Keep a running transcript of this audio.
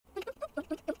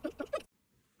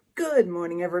Good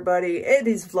morning, everybody. It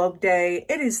is vlog day.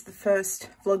 It is the first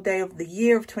vlog day of the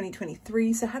year of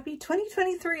 2023. So happy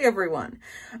 2023, everyone.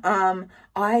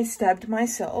 I stabbed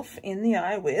myself in the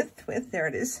eye with there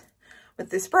it is, with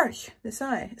this brush, this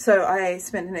eye. So I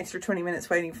spent an extra 20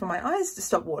 minutes waiting for my eyes to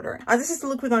stop watering. This is the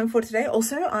look we're going for today.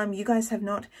 Also, you guys have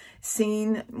not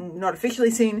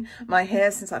officially seen my hair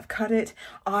since I've cut it.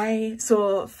 I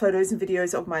saw photos and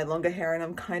videos of my longer hair and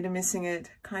I'm kind of missing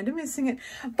it,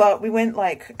 But we went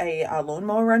like a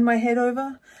lawnmower ran my head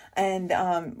over and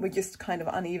we're just kind of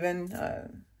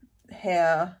uneven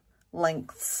hair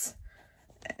lengths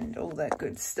and all that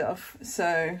good stuff.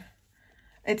 So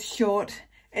it's short.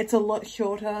 It's a lot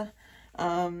shorter.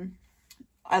 I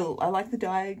like the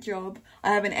dye job.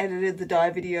 I haven't edited the dye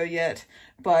video yet,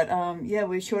 but yeah,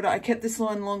 we're shorter. I kept this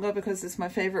one longer because it's my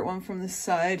favorite one from this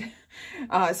side.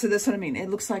 So that's what I mean. It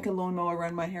looks like a lawnmower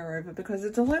ran my hair over because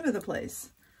it's all over the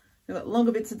place. I've got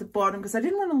longer bits at the bottom because I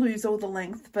didn't want to lose all the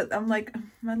length, but I'm like,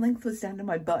 my length was down to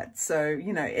my butt. So,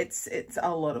 you know, it's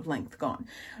a lot of length gone.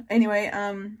 Anyway,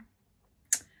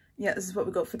 yeah, this is what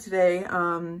we got for today.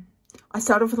 I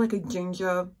started off with like a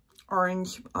ginger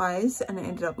orange eyes and it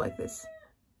ended up like this.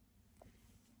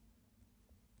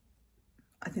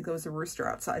 I think there was a rooster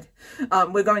outside.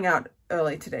 We're going out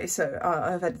early today, so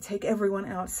I've had to take everyone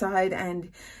outside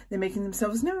and they're making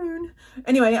themselves known.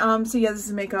 Anyway, so yeah, this is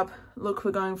the makeup look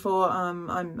we're going for.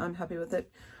 I'm happy with it.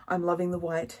 I'm loving the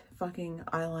white fucking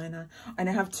eyeliner. I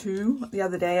now have two. The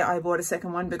other day I bought a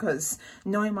second one because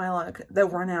knowing my luck, they'll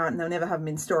run out and they'll never have them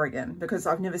in store again because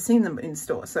I've never seen them in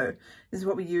store. So this is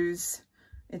what we use.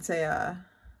 It's a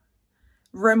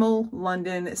Rimmel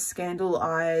London Scandal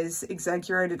Eyes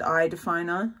Exaggerated Eye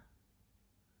Definer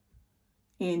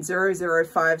in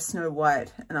 005 Snow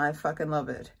White, and I fucking love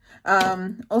it.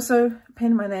 Also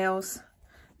painted my nails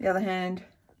the other hand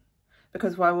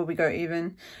because why would we go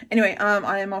even? Anyway,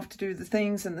 I am off to do the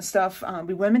things and the stuff.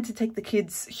 We were meant to take the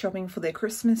kids shopping for their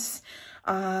Christmas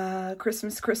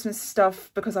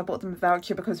stuff because I bought them a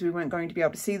voucher because we weren't going to be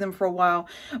able to see them for a while,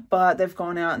 but they've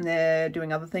gone out and they're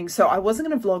doing other things. So I wasn't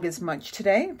going to vlog as much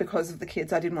today because of the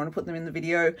kids. I didn't want to put them in the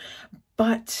video,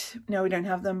 but now we don't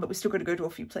have them, but we still got to go to a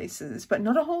few places, but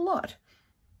not a whole lot.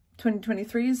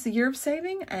 2023 is the year of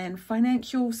saving and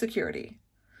financial security.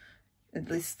 At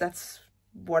least that's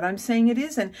what I'm saying it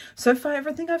is, and so far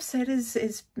everything I've said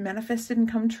is manifested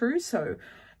and come true. So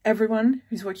everyone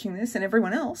who's watching this and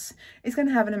everyone else is going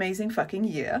to have an amazing fucking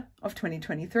year of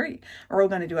 2023. We're all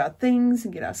going to do our things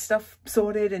and get our stuff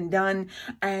sorted and done,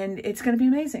 and it's going to be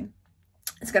amazing.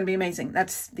 It's going to be amazing.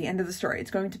 That's the end of the story.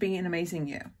 It's going to be an amazing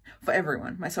year for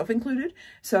everyone, myself included.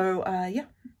 So yeah,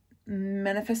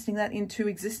 manifesting that into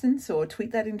existence, or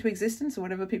tweet that into existence, or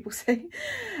whatever people say.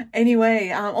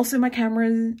 Anyway, also my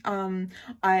camera,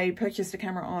 I purchased a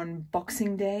camera on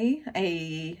Boxing Day,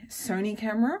 a Sony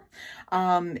camera.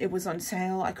 It was on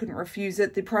sale. I couldn't refuse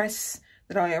it. The price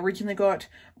that I originally got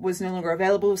was no longer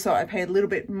available, so I paid a little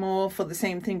bit more for the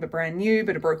same thing but brand new,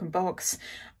 but a broken box.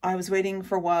 I was waiting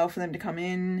for a while for them to come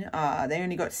in. They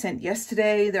only got sent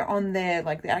yesterday. They're on their,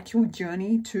 like, the actual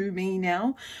journey to me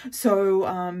now.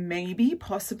 So maybe,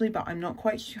 possibly, but I'm not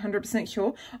quite 100%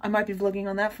 sure. I might be vlogging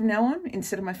on that from now on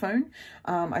instead of my phone.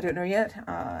 I don't know yet.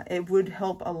 It would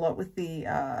help a lot with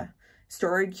the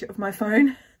storage of my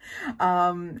phone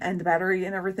and the battery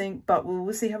and everything, but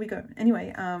we'll see how we go.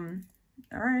 Anyway,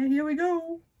 all right, here we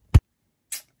go.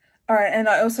 All right, and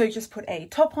I also just put a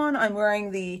top on. I'm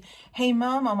wearing the Hey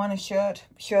Mom, I'm on a shirt.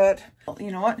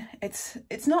 You know what?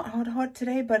 It's not hot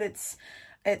today, but it's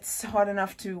hot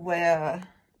enough to wear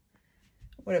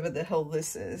whatever the hell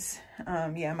this is.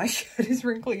 Yeah, my shirt is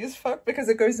wrinkly as fuck because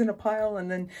it goes in a pile and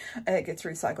then it gets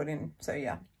recycled in. So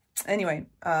yeah. Anyway,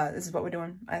 this is what we're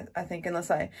doing. I think,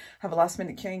 unless I have a last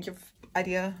minute change of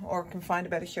idea or can find a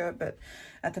better shirt, but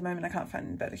at the moment I can't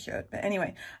find a better shirt. But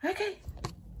anyway, okay.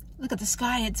 Look at the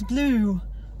sky, it's blue.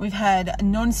 We've had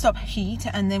non-stop heat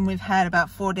and then we've had about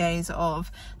 4 days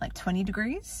of like 20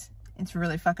 degrees. It's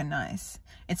really fucking nice.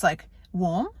 It's like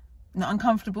warm, not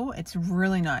uncomfortable. It's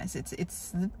really nice. It's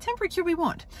the temperature we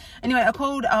want. Anyway, I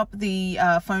called up the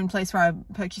phone place where I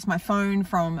purchased my phone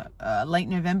from late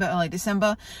November, early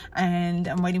December, and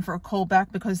I'm waiting for a call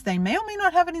back because they may or may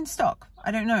not have it in stock. I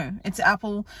don't know. It's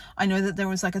Apple. I know that there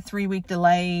was like a 3-week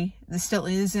delay. There still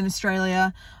is in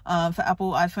Australia for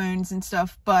Apple iPhones and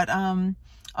stuff, but I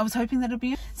was hoping that it'd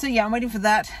be. So yeah, I'm waiting for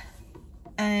that,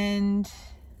 and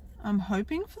I'm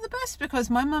hoping for the best because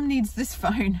my mum needs this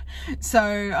phone. So,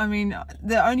 I mean,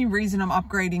 the only reason I'm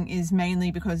upgrading is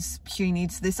mainly because she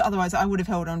needs this. Otherwise, I would have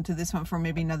held on to this one for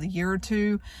maybe another year or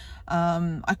two.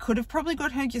 I could have probably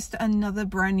got her just another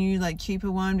brand new, like, cheaper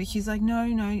one. But she's like, no,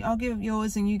 I'll give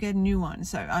yours and you get a new one.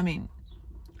 So, I mean,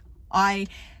 I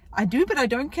do, but I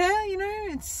don't care, you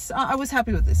know. It's I was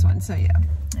happy with this one. So, yeah,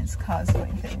 it's cars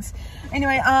doing things.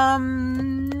 Anyway,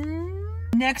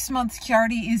 next month's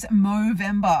charity is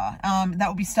Movember. That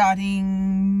will be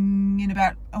starting in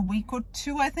about a week or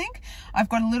two, I think. I've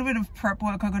got a little bit of prep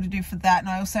work I've got to do for that, and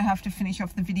I also have to finish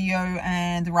off the video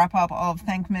and the wrap up of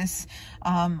Thankmas.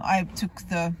 I took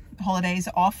the holidays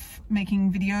off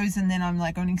making videos, and then I'm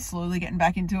like only slowly getting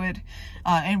back into it.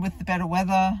 And with the better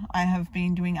weather, I have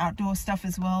been doing outdoor stuff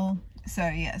as well. So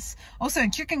yes. Also,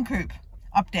 chicken coop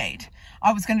update.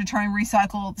 I was going to try and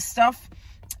recycle all the stuff.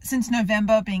 Since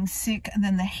November, being sick, and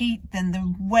then the heat, then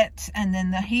the wet, and then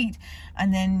the heat,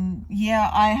 and then, yeah,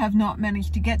 I have not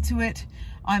managed to get to it.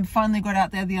 I finally got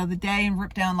out there the other day and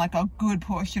ripped down like a good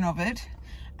portion of it.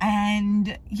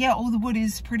 And yeah, all the wood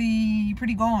is pretty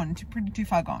gone, too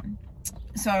far gone.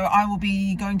 So I will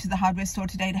be going to the hardware store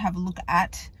today to have a look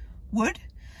at wood,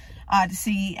 to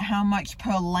see how much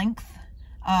per length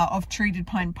of treated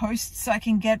pine posts I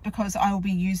can get, because I will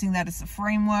be using that as a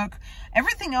framework.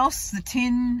 Everything else, the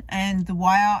tin and the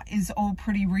wire, is all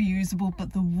pretty reusable,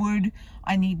 but the wood,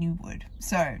 I need new wood.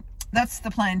 So that's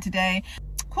the plan today.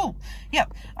 Cool.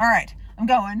 Yep. All right. I'm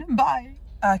going. Bye.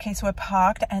 Okay, so we're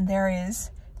parked and there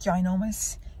is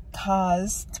ginormous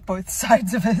cars to both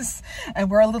sides of us,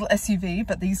 and we're a little SUV,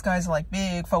 but these guys are like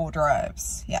big four-wheel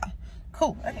drives. Yeah.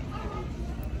 Cool. Okay.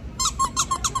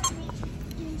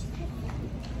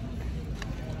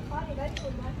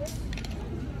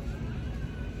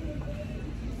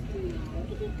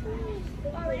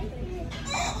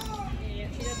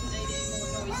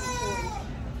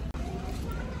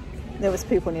 There was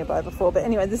people nearby before, but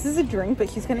anyway, this is a drink, but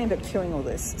she's going to end up chewing all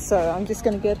this. So I'm just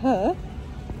going to get her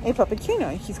a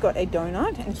puppuccino. She's got a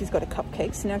donut and she's got a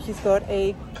cupcake. So now she's got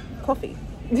a coffee.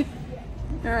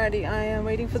 Alrighty, I am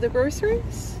waiting for the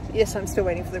groceries. Yes, I'm still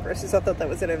waiting for the groceries. I thought that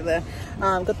was it over there.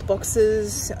 Got the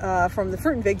boxes from the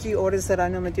fruit and veggie orders that I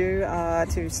normally do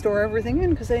to store everything in,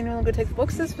 because they no longer take the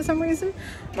boxes for some reason.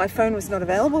 My phone was not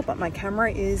available, but my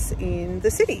camera is in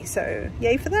the city, so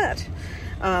yay for that.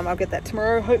 I'll get that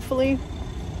tomorrow, hopefully.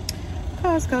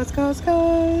 Cars.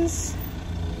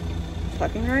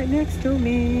 Parking right next to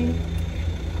me.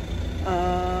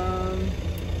 I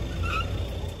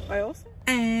also...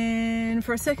 And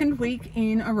for a second week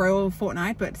in a row, or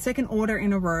fortnight, but second order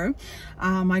in a row,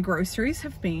 my groceries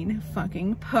have been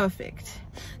fucking perfect.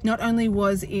 Not only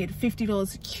was it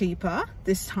 $50 cheaper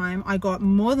this time, I got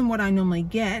more than what I normally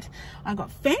get. I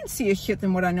got fancier shit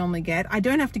than what I normally get. I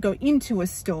don't have to go into a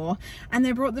store, and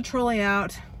they brought the trolley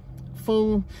out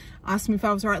full. Asked me if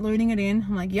I was right loading it in.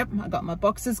 I'm like, yep, I got my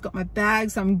boxes, got my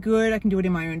bags, I'm good. I can do it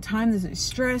in my own time, there's no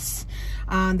stress.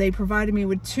 They provided me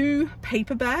with 2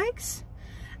 paper bags.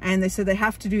 And they said they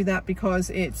have to do that because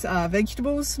it's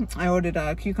vegetables. I ordered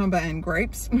cucumber and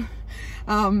grapes.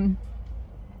 And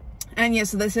yeah,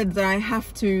 so they said that they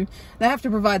have to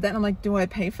provide that. And I'm like, do I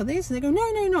pay for these? And they go,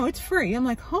 no, it's free. I'm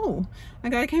like, oh,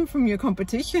 I came from your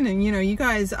competition, and you know, you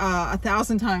guys are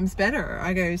 1,000 times better.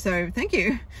 I go, so thank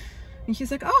you. And she's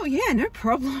like, oh yeah, no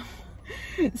problem.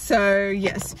 So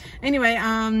yes. Anyway,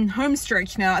 home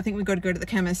stretch now. I think we've got to go to the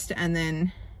chemist and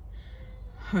then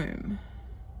home.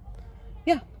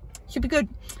 Yeah, should be good.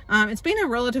 It's been a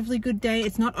relatively good day.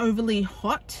 It's not overly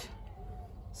hot,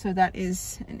 so that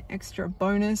is an extra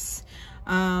bonus.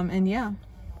 And yeah,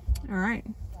 all right,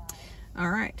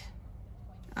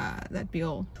 that'd be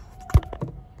all.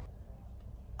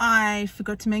 I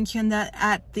forgot to mention that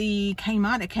at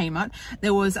Kmart,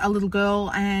 there was a little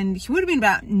girl, and she would have been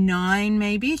about 9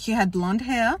 maybe. She had blonde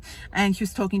hair, and she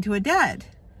was talking to her dad,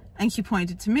 and she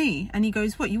pointed to me, and he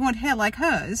goes, what, you want hair like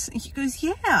hers? And she goes,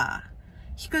 yeah.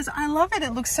 She goes, I love it,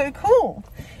 it looks so cool.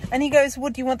 And he goes, well,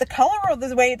 do you want the color or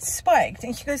the way it's spiked?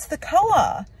 And she goes, the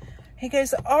color. He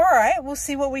goes, all right, we'll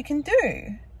see what we can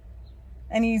do.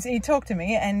 And he talked to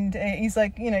me, and he's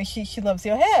like, you know, she loves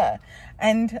your hair.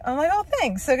 And I'm like, oh,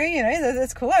 thanks. So I go, you know,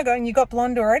 that's cool. I go, and you got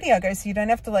blonde already. I go, so you don't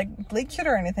have to like bleach it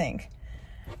or anything.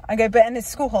 I go, but and it's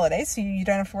school holidays, so you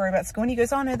don't have to worry about school. And he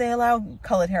goes, oh no, they allow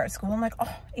colored hair at school. I'm like,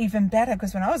 oh, even better,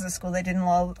 because when I was at school, they didn't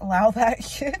allow that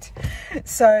shit.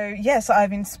 So yes,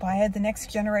 I've inspired the next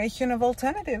generation of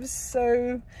alternatives.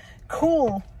 So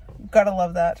cool. Gotta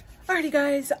love that. Alrighty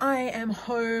guys, I am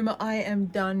home. I am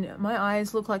done. My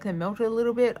eyes look like they melted a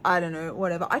little bit. I don't know,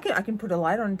 whatever. I can put a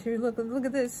light on too. Look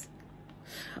at this.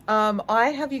 I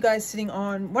have you guys sitting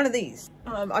on one of these.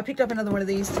 I picked up another one of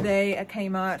these today at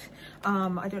Kmart.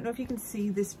 I don't know if you can see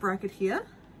this bracket here.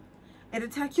 It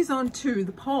attaches onto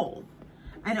the pole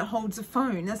and it holds a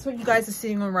phone. That's what you guys are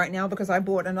sitting on right now because I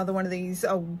bought another one of these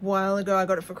a while ago. I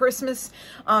got it for Christmas.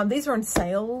 These are on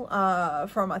sale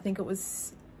from, I think it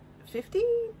was 50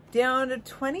 down to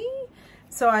 20.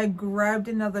 So I grabbed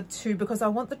another two because I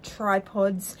want the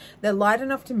tripods. They're light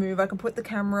enough to move. I can put the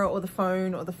camera or the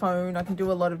phone. I can do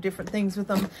a lot of different things with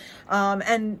them.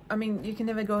 And I mean, you can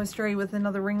never go astray with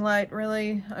another ring light,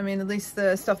 really. I mean, at least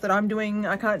the stuff that I'm doing,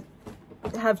 I can't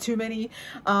have too many.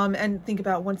 And think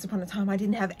about once upon a time, I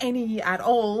didn't have any at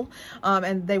all.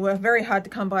 And they were very hard to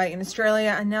come by in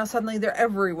Australia. And now suddenly they're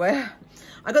everywhere.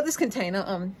 I got this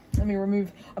container. Let me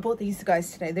remove. I bought these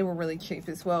guys today. They were really cheap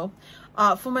as well.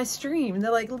 For my stream,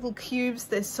 they're like little cubes.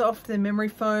 They're soft. They're memory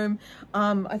foam.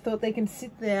 I thought they can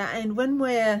sit there, and when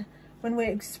we're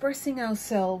expressing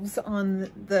ourselves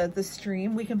on the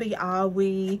stream, we can be: are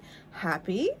we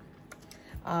happy?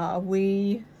 Are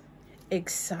we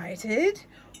excited?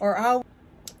 Or are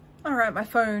all right, my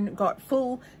phone got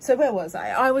full. So where was I?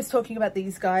 I was talking about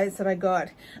these guys that I got,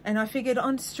 and I figured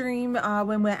on stream,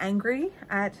 when we're angry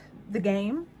at the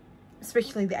game,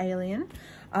 especially the alien,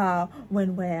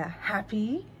 when we're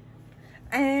happy,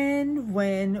 and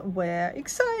when we're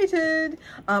excited.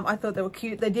 I thought they were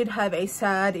cute. They did have a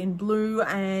sad in blue,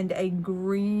 and a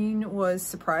green was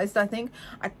surprised, I think.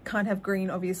 I can't have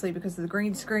green obviously because of the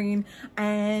green screen,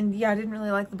 and yeah, I didn't really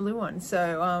like the blue one.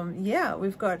 So yeah,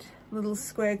 we've got little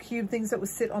square cube things that would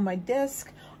sit on my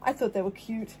desk. I thought they were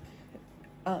cute.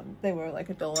 They were like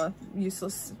 $1,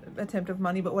 useless attempt of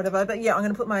money, but whatever. But yeah, I'm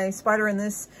gonna put my spider in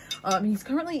this. He's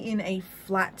currently in a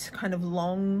flat kind of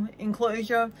long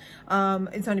enclosure.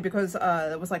 It's only because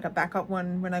there was like a backup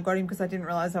one when I got him, because I didn't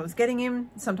realize I was getting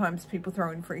him. Sometimes people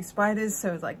throw in free spiders,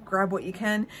 so it's like grab what you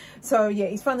can. So yeah,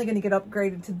 he's finally gonna get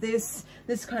upgraded to this.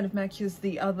 This kind of matches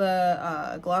the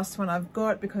other glass one I've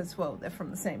got because, well, they're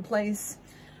from the same place.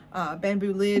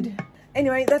 Bamboo lid.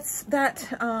 Anyway, that's that.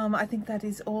 I think that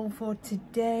is all for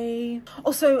today.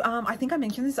 Also, I think I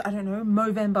mentioned this, I don't know,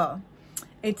 Movember.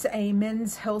 It's a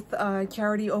men's health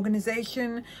charity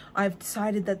organization. I've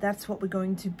decided that that's what we're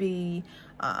going to be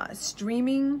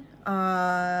streaming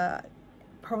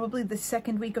probably the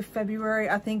second week of February,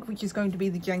 I think, which is going to be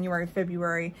the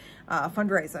January-February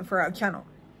fundraiser for our channel.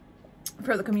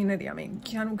 For the community, I mean,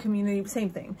 channel community, same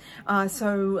thing.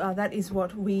 So that is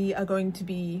what we are going to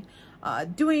be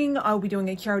doing. I'll be doing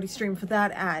a charity stream for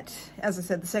that at, as I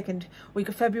said, the second week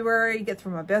of February. Get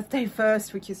through my birthday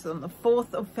first, which is on the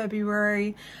 4th of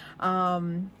February.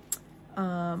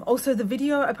 Also the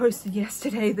video I posted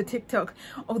yesterday, the TikTok,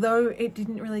 although it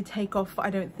didn't really take off, I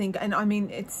don't think, and I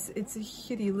mean, it's a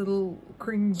shitty little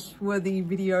cringe-worthy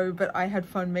video, but I had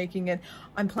fun making it.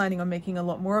 I'm planning on making a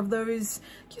lot more of those,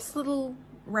 just little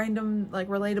random, like,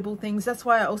 relatable things. That's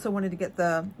why I also wanted to get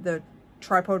the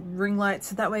tripod ring lights,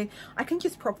 so that way I can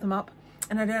just prop them up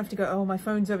and I don't have to go, oh, my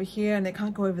phone's over here and it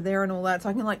can't go over there and all that. So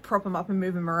I can like prop them up and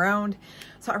move them around.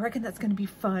 So I reckon that's going to be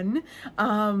fun.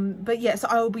 But yes,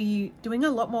 I will be doing a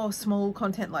lot more small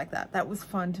content like that. That was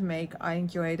fun to make. I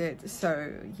enjoyed it.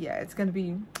 So yeah, it's going to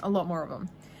be a lot more of them.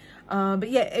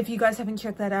 But yeah, if you guys haven't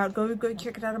checked that out, go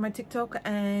check it out on my TikTok.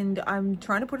 And I'm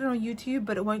trying to put it on YouTube,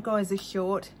 but it won't go as a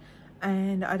short.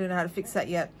 And I don't know how to fix that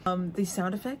yet. The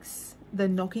sound effects, the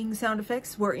knocking sound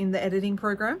effects were in the editing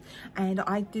program, and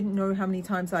I didn't know how many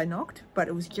times I knocked, but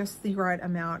it was just the right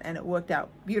amount and it worked out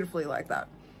beautifully like that.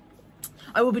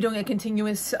 I will be doing a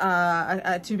continuous,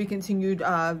 to be continued,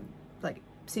 like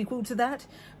sequel to that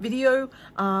video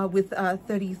with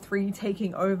 33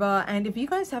 taking over. And if you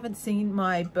guys haven't seen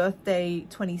my birthday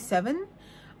 27,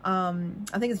 I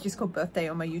think it's just called birthday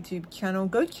on my YouTube channel,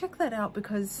 go check that out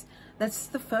because that's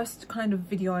the first kind of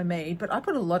video I made, but I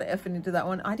put a lot of effort into that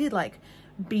one. I did like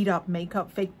beat up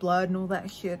makeup, fake blood and all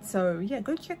that shit. So yeah,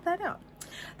 go check that out.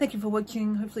 Thank you for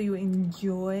watching. Hopefully you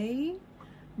enjoyed.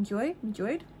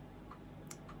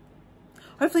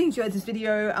 Hopefully you enjoyed this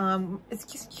video. It's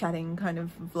just chatting kind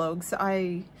of vlogs.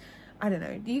 I don't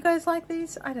know. Do you guys like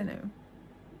these? I don't know.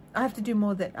 I have to do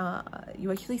more that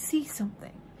you actually see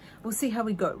something. We'll see how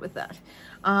we go with that.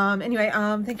 Anyway,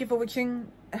 thank you for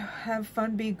watching. Have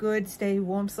fun, be good, stay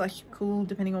warm / cool,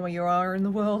 depending on where you are in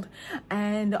the world.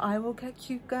 And I will catch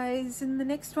you guys in the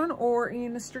next one or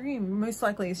in a stream, most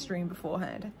likely a stream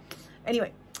beforehand.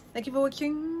 Anyway, thank you for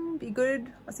watching. Be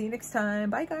good. I'll see you next time.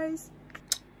 Bye, guys.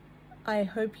 I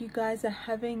hope you guys are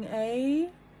having a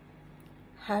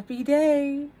happy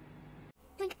day.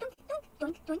 Doink, doink,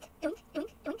 doink, doink, doink,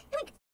 doink, doink, doink.